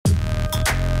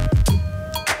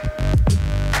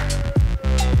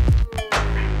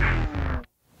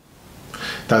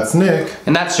That's Nick.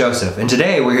 And that's Joseph. And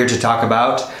today we're here to talk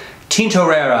about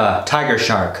Tintorera, Tiger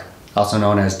Shark, also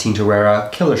known as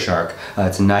Tintorera, Killer Shark.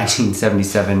 It's a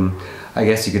 1977, I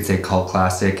guess you could say, cult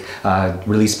classic,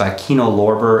 released by Kino,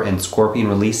 Lorber, and Scorpion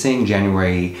Releasing,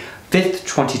 January 5th,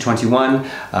 2021,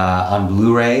 on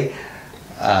Blu-ray.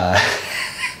 I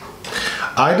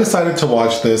decided to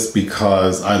watch this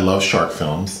because I love shark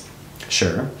films.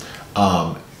 Sure.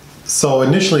 So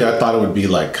initially I thought it would be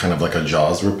like kind of like a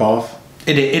Jaws ripoff.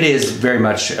 It is very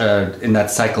much in that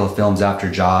cycle of films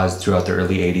after Jaws throughout the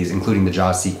early 80s, including the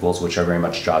Jaws sequels, which are very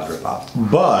much Jaws ripoffs.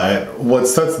 But what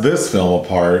sets this film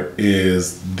apart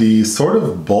is the sort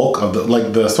of bulk of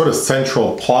the sort of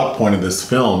central plot point of this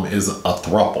film is a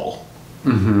throuple.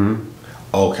 Mm-hmm.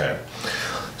 Okay.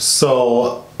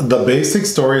 So the basic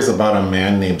story is about a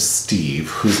man named Steve,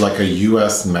 who's like a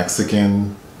U.S.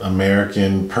 Mexican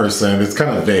American person. It's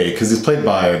kind of vague because he's played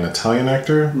by an Italian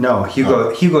actor. No,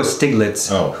 Hugo Stiglitz,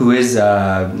 who is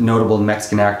a notable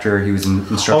Mexican actor. He was in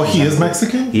Oh, he is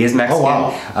Mexican? He is Mexican.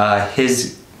 Oh, wow.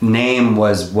 His name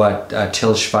was what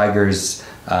Till Schweiger's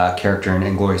character in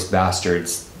Inglourious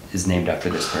Bastards is named after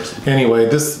this person. Anyway,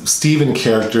 this Steven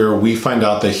character, we find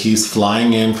out that he's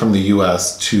flying in from the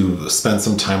U.S. to spend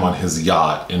some time on his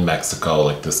yacht in Mexico,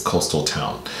 like this coastal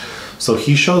town. So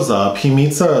he shows up, he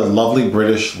meets a lovely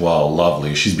British, well,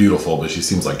 lovely, she's beautiful, but she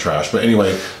seems like trash. But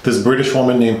anyway, this British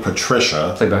woman named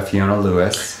Patricia, played by Fiona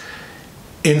Lewis,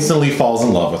 instantly falls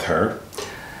in love with her.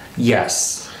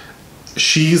 Yes.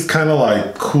 She's kind of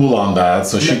like cool on that,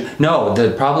 so she... No,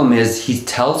 the problem is he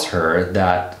tells her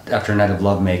that after a night of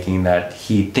lovemaking that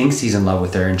he thinks he's in love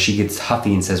with her, and she gets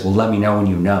huffy and says, well, let me know when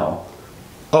you know.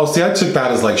 Oh, see, I took that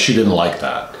as like she didn't like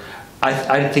that.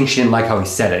 I think she didn't like how he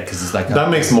said it, because it's like...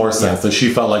 That makes more sense, that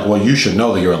she felt like, well, you should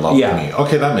know that you're in love with me.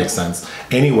 Okay, that makes sense.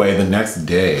 Anyway, the next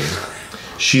day,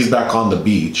 she's back on the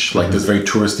beach, like this very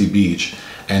touristy beach,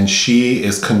 and she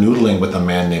is canoodling with a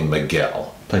man named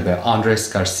Miguel. Played by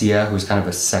Andrés Garcia, who's kind of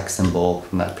a sex symbol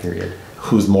from that period.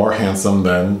 Who's more handsome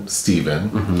than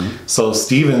Steven. Mm-hmm. So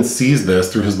Steven sees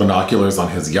this through his binoculars on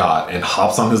his yacht and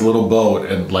hops on his little boat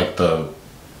and like the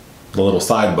little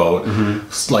side boat,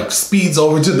 like speeds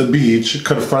over to the beach,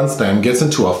 confronts them, gets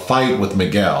into a fight with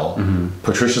Miguel.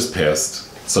 Patricia's pissed,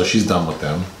 so she's done with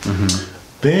them.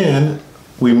 Then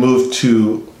we move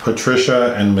to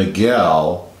Patricia and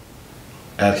Miguel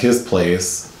at his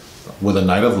place with a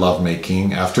night of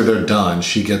lovemaking. After they're done,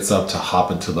 she gets up to hop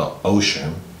into the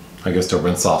ocean, I guess to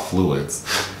rinse off fluids,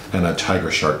 and a tiger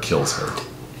shark kills her.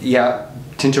 Yeah.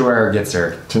 Tintorera gets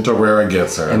her. Tintorera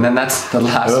gets her. And then that's the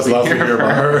last we hear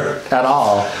about her at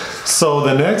all. So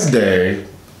the next day,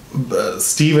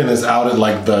 Steven is out at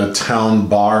like the town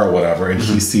bar or whatever, and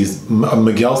he sees,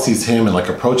 Miguel sees him and like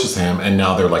approaches him, and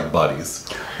now they're like buddies.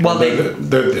 Well, they're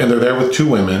there with two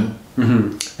women,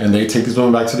 and they take these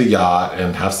women back to the yacht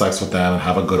and have sex with them and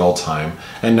have a good old time.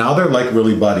 And now they're like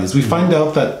really buddies. We find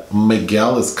out that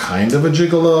Miguel is kind of a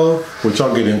gigolo, which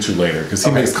I'll get into later because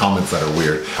he makes comments that are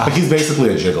weird. But he's basically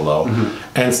a gigolo.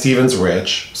 And Steven's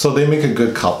rich, so they make a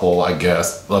good couple, I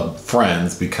guess, of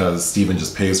friends because Steven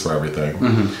just pays for everything.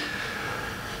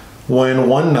 When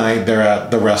one night they're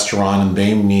at the restaurant and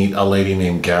they meet a lady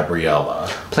named Gabriella.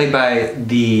 Played by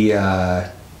the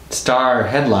star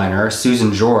headliner,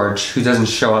 Susan George, who doesn't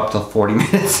show up till 40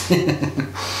 minutes.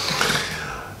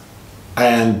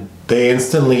 And they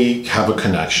instantly have a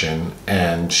connection,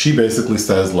 and she basically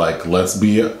says like, let's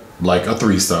be like a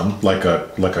threesome, like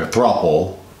a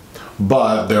throuple,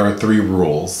 but there are 3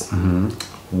 rules.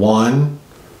 1,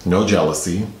 no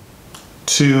jealousy.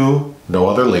 2, no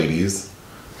other ladies.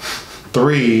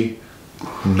 3,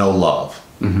 no love.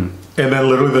 And then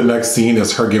literally the next scene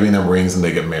is her giving them rings and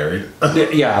they get married.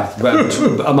 Yeah, but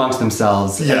amongst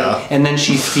themselves. Yeah. And then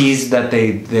she sees that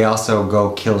they also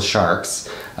go kill sharks,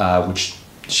 which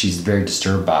she's very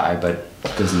disturbed by, but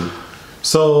doesn't...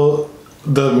 So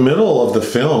the middle of the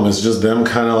film is just them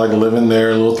kind of like living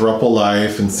their little throuple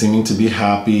life and seeming to be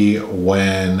happy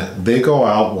when they go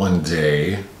out one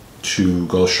day to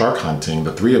go shark hunting,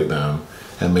 the 3 of them,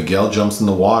 and Miguel jumps in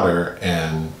the water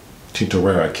and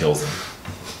Tintorera kills him.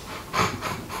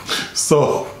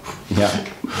 So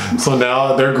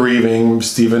now they're grieving,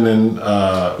 Steven and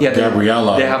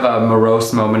Gabriella. They have a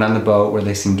morose moment on the boat where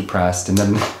they seem depressed, and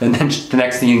then the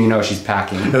next thing you know, she's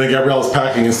packing. And then Gabriella's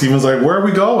packing, and Steven's like, "Where are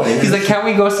we going?" He's like, "Can't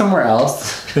we go somewhere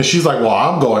else?" And she's like, "Well,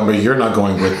 I'm going, but you're not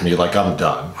going with me. Like, I'm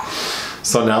done."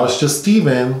 So now it's just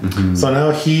Steven. So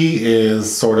now he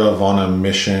is sort of on a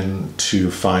mission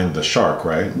to find the shark,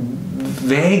 right?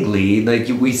 Vaguely, like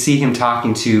we see him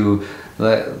talking to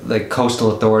like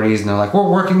coastal authorities, and they're like, we're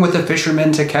working with the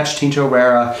fishermen to catch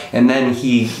Tintorera, and then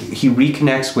he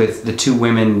reconnects with the 2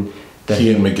 women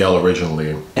he and Miguel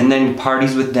originally. And then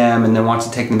parties with them, and then wants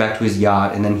to take them back to his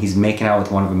yacht, and then he's making out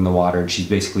with one of them in the water, and she's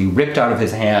basically ripped out of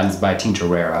his hands by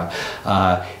Tintorera.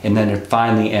 And then it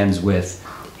finally ends with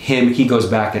him, he goes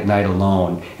back at night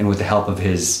alone, and with the help of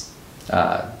his,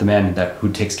 the man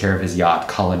who takes care of his yacht,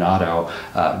 Colonado,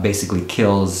 basically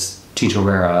kills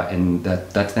Tintorera, and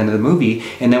that's the end of the movie.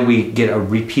 And then we get a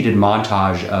repeated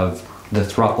montage of the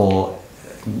throuple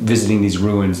visiting these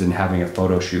ruins and having a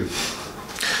photo shoot.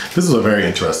 This is a very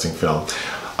interesting film.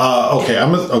 Okay,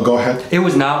 go ahead. It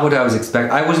was not what I was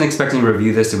expecting. I wasn't expecting to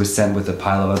review this. It was sent with a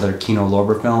pile of other Kino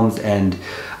Lorber films, and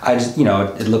I just,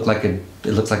 it looks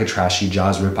like a trashy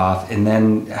Jaws ripoff. And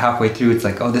then halfway through, it's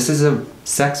like, oh, this is a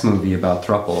sex movie about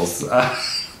thruples.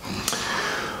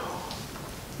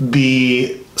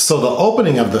 So the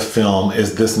opening of the film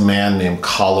is this man named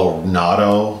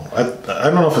Colonado. I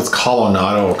don't know if it's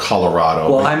Colonado or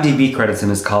Colorado. Well, IMDb credits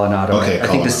him as Colonado. Okay, I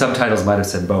think the subtitles might have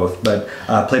said both, but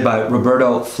played by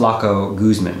Roberto Flaco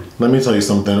Guzman. Let me tell you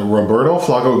something. Roberto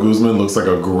Flaco Guzman looks like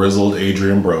a grizzled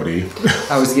Adrian Brody.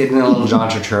 I was getting a little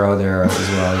John Turturro there as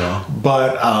well, yeah.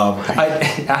 But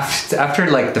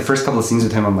after like the first couple of scenes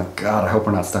with him, I'm like, God, I hope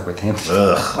we're not stuck with him.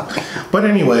 Ugh. But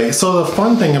anyway, so the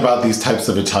fun thing about these types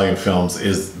of Italian films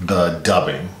is the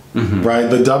dubbing, right?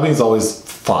 The dubbing's always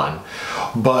fun.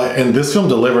 And this film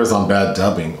delivers on bad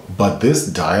dubbing, but this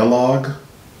dialogue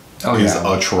is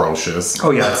atrocious. Oh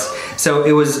yes. So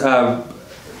it was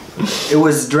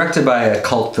directed by a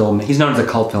cult film. He's known as a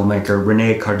cult filmmaker,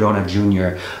 René Cardona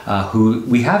Jr., who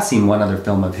we have seen one other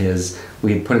film of his.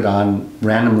 We had put it on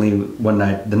randomly one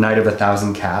night, The Night of a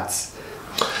Thousand Cats.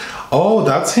 Oh,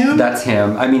 that's him? That's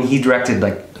him. I mean, he directed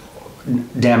like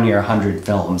damn near 100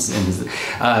 films.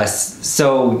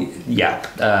 So yeah,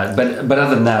 but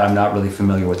other than that, I'm not really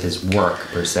familiar with his work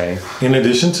per se. In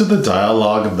addition to the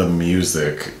dialogue, the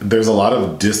music, there's a lot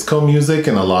of disco music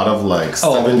and a lot of like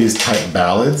 70s type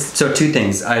ballads. So two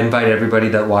things. I invite everybody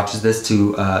that watches this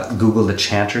to Google the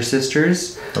Chanter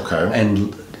sisters. Okay.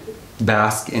 And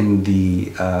bask in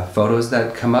the photos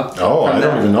that come up. Oh, I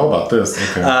don't even know about this.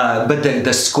 Okay. But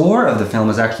the score of the film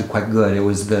is actually quite good. It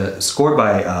was the score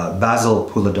by Basil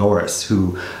Poulidoris,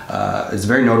 who is a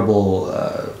very notable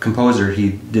composer. He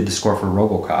did the score for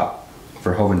RoboCop,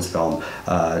 for Hoven's film,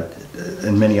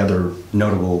 and many other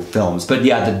notable films. But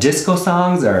yeah, the disco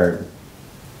songs are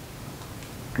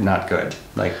not good.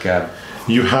 Like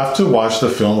you have to watch the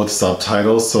film with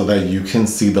subtitles so that you can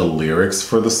see the lyrics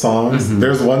for the songs.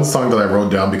 There's one song that I wrote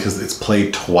down because it's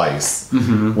played twice,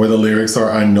 where the lyrics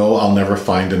are, "I know I'll never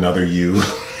find another you."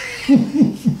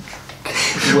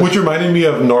 Which reminded me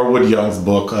of Norwood Young's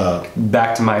book,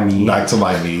 Back to My Me. Back to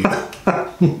My Me.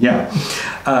 Yeah.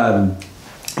 A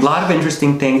lot of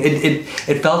interesting things.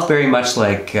 It felt very much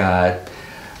like a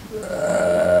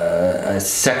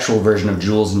sexual version of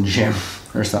Jules and Jim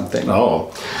or something.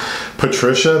 Oh.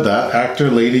 Patricia, that actor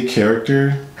lady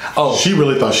character, she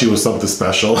really thought she was something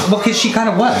special. Well, because she kind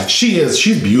of was. She is.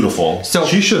 She's beautiful. So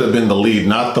she should have been the lead,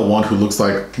 not the one who looks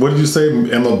like, what did you say,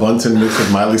 Emma Bunton mixed with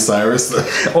Miley Cyrus?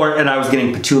 And I was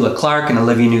getting Petula Clark and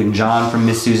Olivia Newton-John from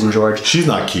Miss Susan George. She's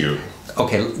not cute.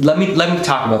 Okay, let me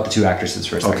talk about the two actresses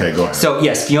for a second. Okay, go ahead. So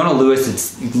yes, Fiona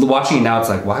Lewis, watching it now, it's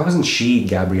like, why wasn't she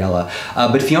Gabriella?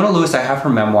 But Fiona Lewis, I have her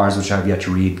memoirs, which I've yet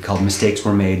to read, called Mistakes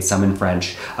Were Made, some in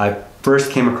French. I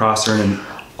first came across her in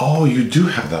Oh, you do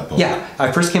have that book. Yeah,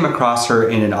 I first came across her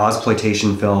in an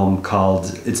Ozploitation film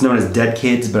called, it's known as Dead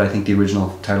Kids, but I think the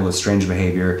original title is Strange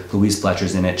Behavior. Louise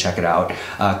Fletcher's in it, check it out.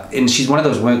 And she's one of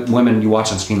those women you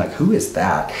watch on screen like, who is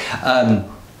that?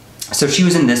 So she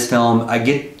was in this film. I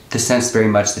get the sense very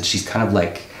much that she's kind of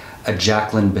like a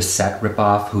Jacqueline Bisset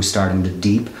ripoff who starred in The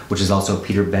Deep, which is also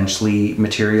Peter Benchley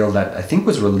material that I think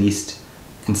was released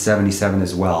in 77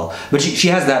 as well. But she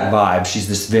has that vibe. She's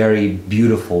this very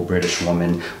beautiful British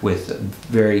woman with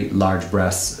very large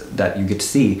breasts that you get to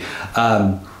see.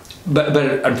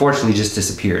 But unfortunately just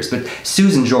disappears. But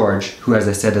Susan George, who as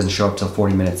I said doesn't show up till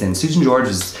 40 minutes in, Susan George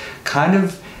is kind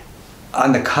of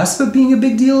on the cusp of being a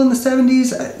big deal in the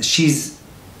 70s.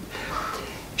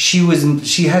 She was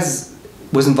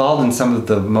involved in some of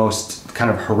the most kind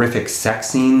of horrific sex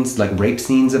scenes, like rape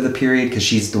scenes of the period, because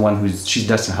she's the one she's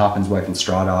Dustin Hoffman's wife in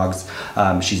Straw Dogs.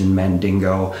 She's in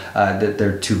Mandingo.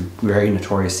 There are two very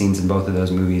notorious scenes in both of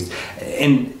those movies.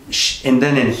 And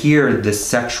then in here, the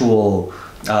sexual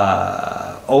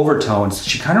overtones,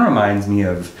 she kind of reminds me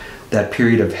of that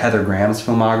period of Heather Graham's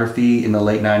filmography in the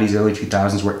late 90s, early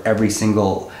 2000s, where every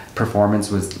single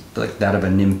performance was like that of a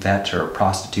nymphette or a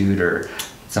prostitute or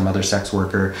some other sex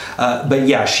worker. But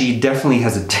yeah, she definitely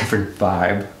has a different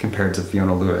vibe compared to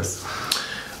Fiona Lewis.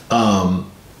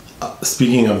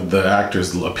 Speaking of the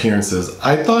actors' appearances,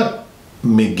 I thought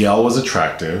Miguel was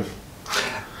attractive.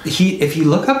 If you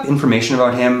look up information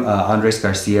about him, Andrés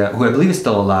Garcia, who I believe is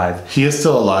still alive. He is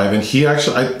still alive, and he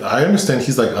actually, I understand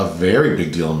he's like a very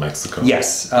big deal in Mexico.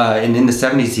 Yes, and in the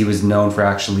 70s he was known for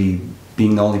actually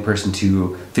being the only person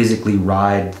to physically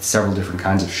ride several different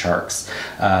kinds of sharks.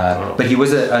 But he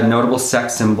was a notable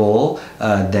sex symbol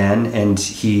then, and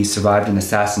he survived an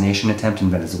assassination attempt in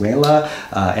Venezuela,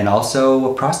 and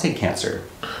also prostate cancer.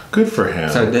 Good for him.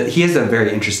 So he has a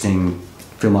very interesting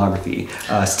filmography.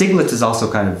 Stiglitz is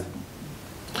also kind of...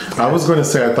 I was going to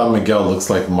say I thought Miguel looks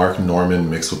like Mark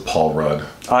Norman mixed with Paul Rudd.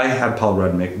 I had Paul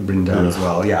Rudd written down as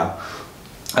well, yeah.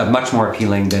 Much more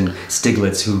appealing than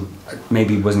Stiglitz, who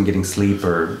maybe wasn't getting sleep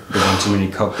or was on too many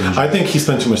coke binges. I think he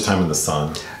spent too much time in the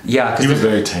sun. Yeah, he was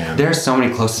very tan. There are so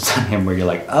many close-ups on him where you're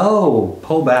like, oh,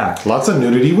 pull back. Lots of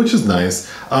nudity, which is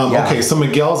nice. Yeah. Okay, so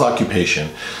Miguel's occupation.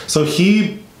 So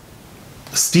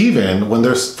Steven, when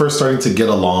they're first starting to get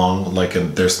along, like,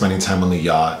 and they're spending time on the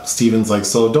yacht, Steven's like,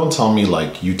 so don't tell me,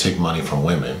 like, you take money from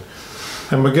women.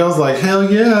 And Miguel's like, hell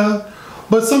yeah,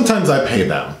 but sometimes I pay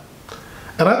them.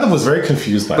 And I was very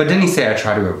confused by that. But didn't he say, I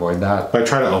try to avoid that? I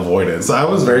try to avoid it. So I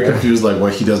was very confused, like,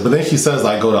 what he does. But then he says,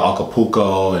 I go to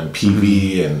Acapulco and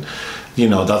PV, and, you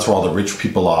know, that's where all the rich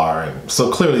people are. And so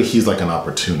clearly he's like an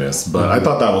opportunist. But I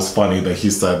thought that was funny that he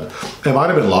said, it might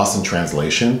have been lost in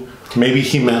translation. Maybe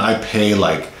he meant I pay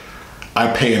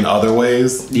in other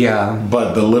ways. Yeah.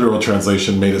 But the literal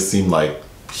translation made it seem like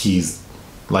he's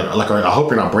like I hope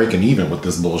you're not breaking even with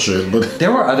this bullshit. But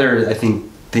there were other, I think,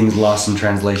 things lost in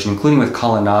translation, including with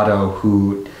Colonado,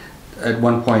 who at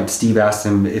one point Steve asked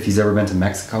him if he's ever been to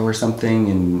Mexico or something,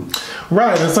 and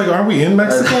right, it's like, aren't we in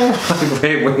Mexico?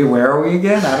 wait, where are we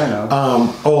again? I don't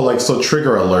know. So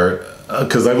trigger alert,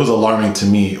 because that was alarming to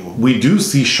me. We do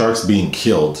see sharks being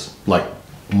killed like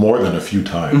more than a few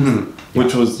times,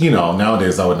 which was, you know,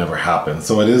 nowadays that would never happen.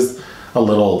 So it is a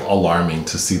little alarming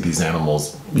to see these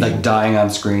animals like dying on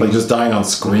screen, like just dying on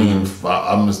screen.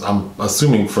 I'm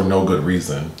assuming for no good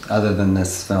reason other than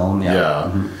this film.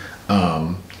 Yeah.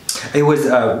 It was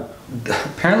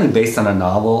apparently based on a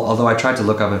novel, although I tried to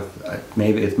look up if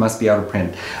maybe it must be out of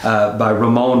print, by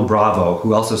Ramón Bravo,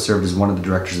 who also served as one of the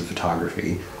directors of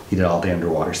photography. He did all the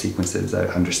underwater sequences, I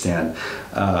understand.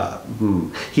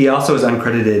 He also is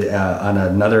uncredited on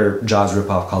another Jaws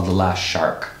ripoff called The Last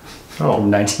Shark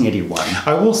from 1981.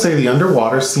 I will say the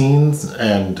underwater scenes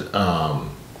are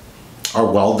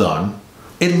well done.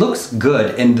 It looks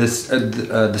good, and this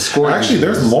the score. Actually,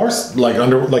 there's more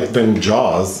than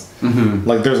Jaws.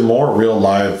 Like there's more real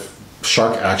live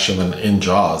shark action than in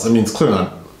Jaws. I mean, it's clearly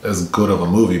not as good of a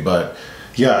movie, but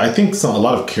yeah, I think a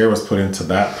lot of care was put into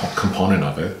that component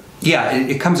of it. Yeah,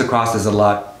 it comes across as a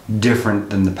lot different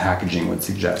than the packaging would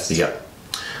suggest. Yeah.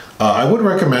 I would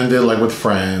recommend it like with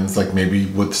friends, like maybe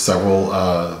with several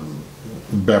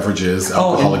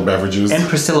alcoholic beverages. And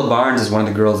Priscilla Barnes is one of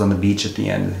the girls on the beach at the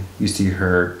end. You see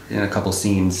her in a couple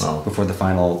scenes before the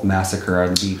final massacre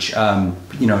on the beach.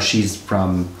 You know, she's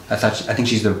from, I think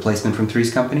she's the replacement from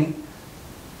Three's Company.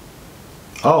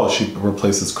 Oh, she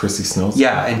replaces Chrissy Snow's?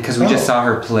 Yeah, and because we just saw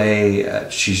her play,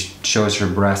 she shows her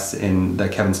breasts in the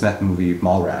Kevin Smith movie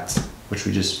Mallrats, which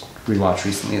we just rewatched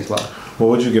recently as well. What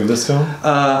would you give this film?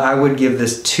 I would give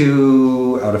this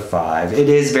 2 out of 5. It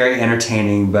is very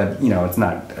entertaining, but, you know, it's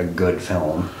not a good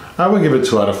film. I would give it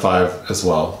 2 out of 5 as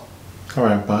well. All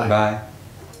right, bye. Bye.